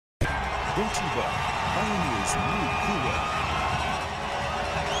Brought to you by Pioneer's New Cooler.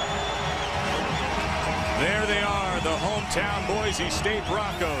 There they are, the hometown Boise State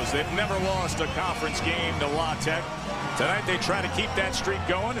Broncos. They've never lost a conference game to La Tech. Tonight they try to keep that streak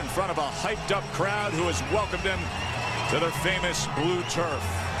going in front of a hyped-up crowd who has welcomed them to their famous blue turf.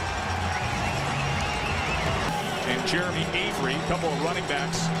 And Jeremy Avery, a couple of running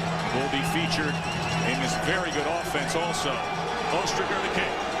backs, will be featured in this very good offense also. Ostriker the kick.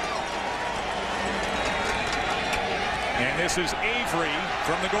 And this is Avery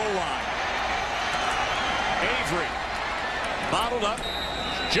from the goal line. Avery bottled up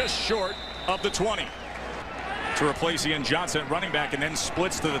just short of the 20 to replace Ian Johnson, running back, and then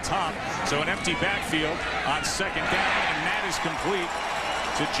splits to the top. So an empty backfield on second down, and that is complete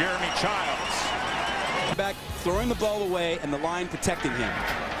to Jeremy Childs. Back throwing the ball away and the line protecting him.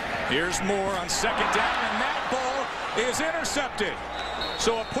 Here's Moore on second down, and that ball is intercepted.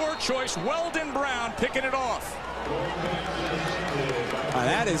 So a poor choice, Weldon Brown picking it off.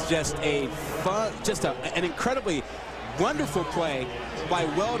 That is just a fun, an incredibly wonderful play by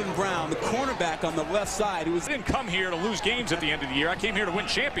Weldon Brown, the cornerback on the left side. I didn't come here to lose games at the end of the year. I came here to win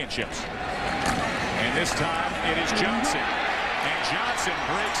championships. And this time it is Johnson. And Johnson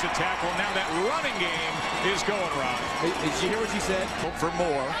breaks the tackle. Now that running game is going, Ron. Did you hear what you said? For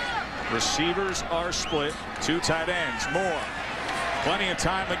Moore. Receivers are split. Two tight ends. Moore. Plenty of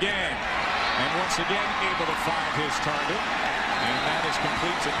time again. And once again able to find his target. And that is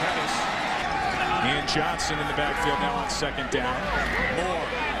complete to Pettis. Ian Johnson in the backfield now on second down. Moore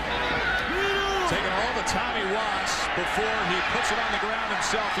taking all the time he wants before he puts it on the ground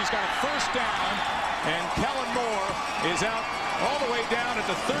himself. He's got a first down, and Kellen Moore is out all the way down at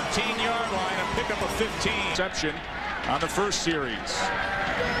the 13-yard line and pick up a 15. Reception on the first series.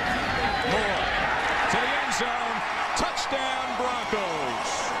 Moore to the end zone. Touchdown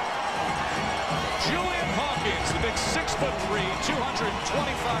Broncos. Julian Hawkins, the big 6'3",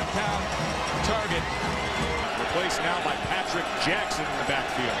 225-pound target. Replaced now by Patrick Jackson in the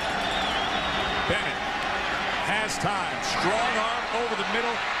backfield. Bennett has time. Strong arm over the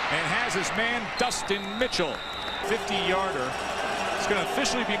middle and has his man Dustin Mitchell. 50-yarder. It's going to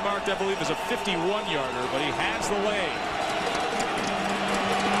officially be marked, I believe, as a 51-yarder, but he has the leg.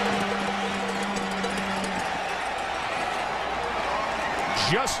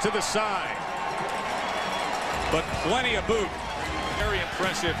 Just to the side. But plenty of boot. Very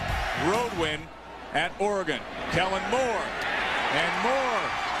impressive road win at Oregon. Kellen Moore. And Moore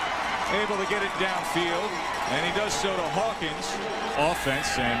able to get it downfield. And he does so to Hawkins.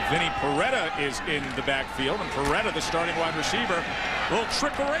 Offense, and Vinny Peretta is in the backfield. And Peretta, the starting wide receiver. Little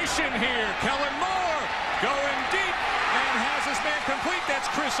trickeration here. Kellen Moore going deep and has his man complete. That's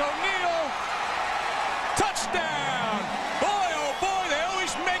Chris O'Neal. Touchdown! Boy, oh boy, they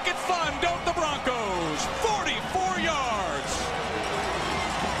always make it fun, don't the Broncos? 44 yards.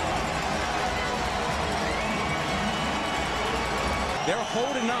 They're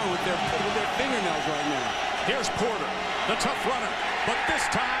holding on with their fingernails right now. Here's Porter, the tough runner, but this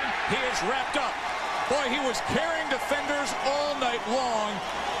time he is wrapped up. Boy, he was carrying defenders all night long,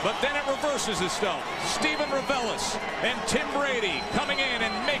 but then it reverses itself. Stephen Ravelis and Tim Brady coming in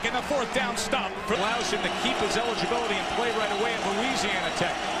and making the fourth down stop. Allows him to keep his eligibility and play right away at Louisiana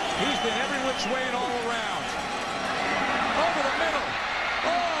Tech. He's been every which way and all around. Over the middle.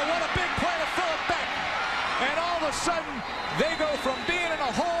 Oh, what a big play to Philip Beck. And all of a sudden, they go from being in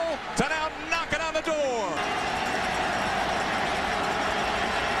a hole to now knocking on the door.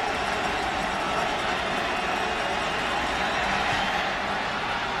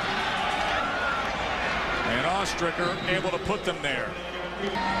 And Ostriker able to put them there.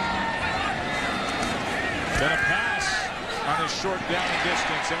 Then a pass on his short down and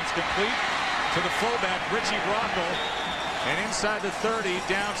distance, and it's complete to the fullback, Richie Rocco. And inside the 30,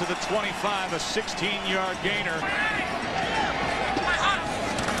 down to the 25, a 16-yard gainer.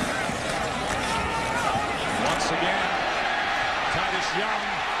 Once again, Titus Young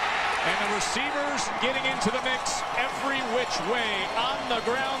and the receivers getting into the mix every which way. On the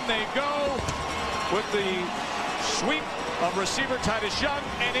ground they go with the sweep of receiver Titus Young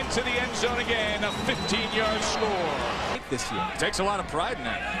and into the end zone again, a 15-yard score. This year. Takes a lot of pride in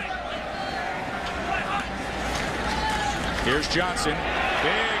that. Here's Johnson.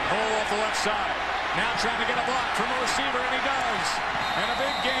 Big hole off the left side. Now trying to get a block from a receiver, and he does. And a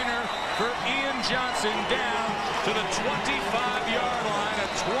big gainer for Ian Johnson down to the 25-yard line, a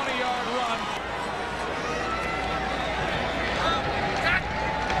 20-yard run.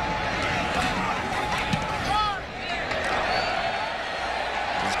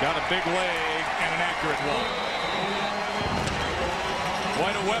 He's got a big leg and an accurate one.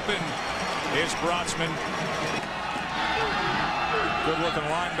 Quite a weapon is Brotzman. Good-looking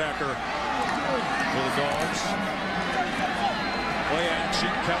linebacker for the Dogs. Play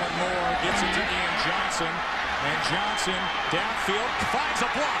action. Kellen Moore gets it to Ian Johnson. And Johnson downfield finds a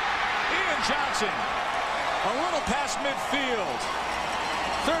block. Ian Johnson a little past midfield.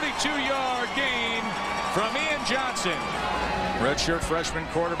 32-yard gain from Ian Johnson. Redshirt freshman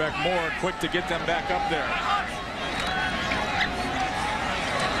quarterback Moore quick to get them back up there.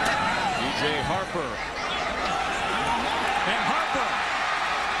 DJ Harper. And Harper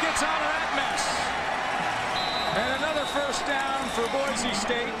gets out of that mess. And another first down for Boise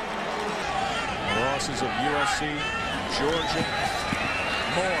State. The losses of USC, Georgia,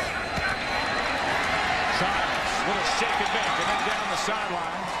 Moore. Childs, little shake and bake, and then down the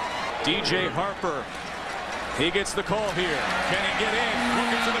sideline. DJ Harper. He gets the call here. Can he get in?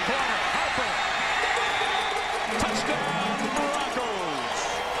 Looking for the corner. Harper. Touchdown, Broncos.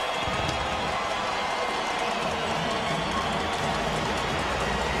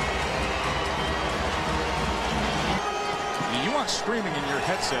 You want streaming in your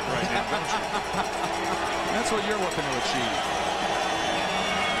headset right now, don't you? That's what you're looking to achieve.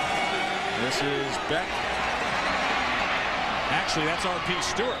 This is Beck. Actually, that's R.P.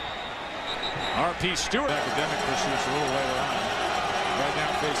 Stewart. R.P. Stewart. Academic pursuits a little later on. Right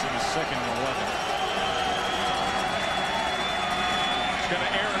now facing a 2nd and 11. He's going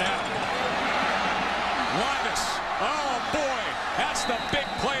to air it out. Linus. Oh, boy. That's the big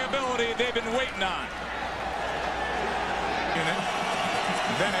playability they've been waiting on.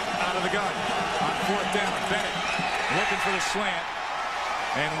 Bennett out of the gun. On 4th down. Bennett looking for the slant.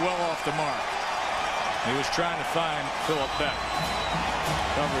 And well off the mark. He was trying to find Philip Beck.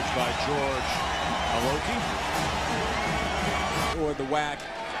 Coverage by George Aloki. Or the WAC.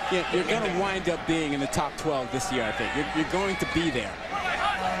 Yeah, you're going to wind up being in the top 12 this year, I think. You're going to be there.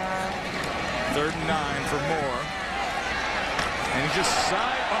 3rd and 9 for Moore. And he just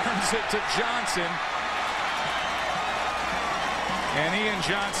sidearms it to Johnson. And Ian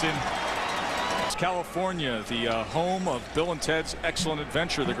Johnson. It's California, the home of Bill and Ted's Excellent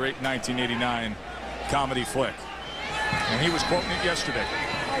Adventure, the great 1989 comedy flick. And he was quoting it yesterday.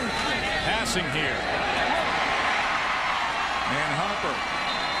 Passing here. And Harper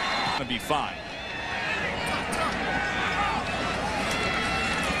going to be fine.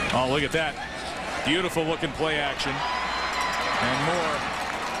 Oh, look at that. Beautiful looking play action. And Moore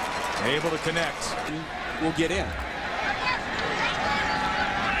able to connect. We'll get in.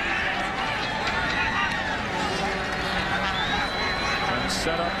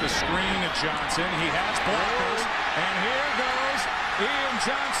 Set up the screen at Johnson. He has blockers. And here goes Ian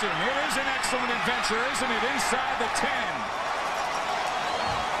Johnson. It is an excellent adventure, isn't it? Inside the 10.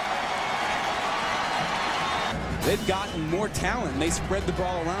 They've gotten more talent. They spread the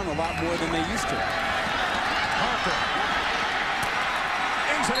ball around a lot more than they used to. Harper.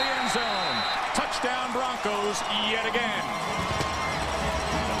 Into the end zone. Touchdown Broncos yet again.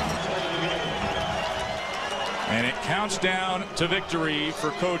 And it counts down to victory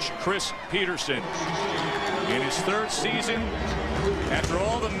for Coach Chris Peterson. In his 3rd season, after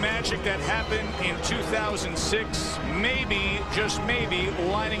all the magic that happened in 2006, maybe, just maybe,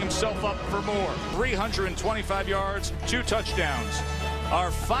 lining himself up for more. 325 yards, 2 touchdowns.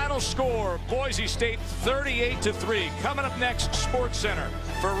 Our final score, Boise State 38-3. Coming up next, Sports Center.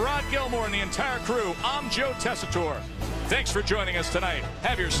 For Rod Gilmore and the entire crew, I'm Joe Tessitore. Thanks for joining us tonight.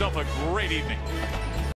 Have yourself a great evening.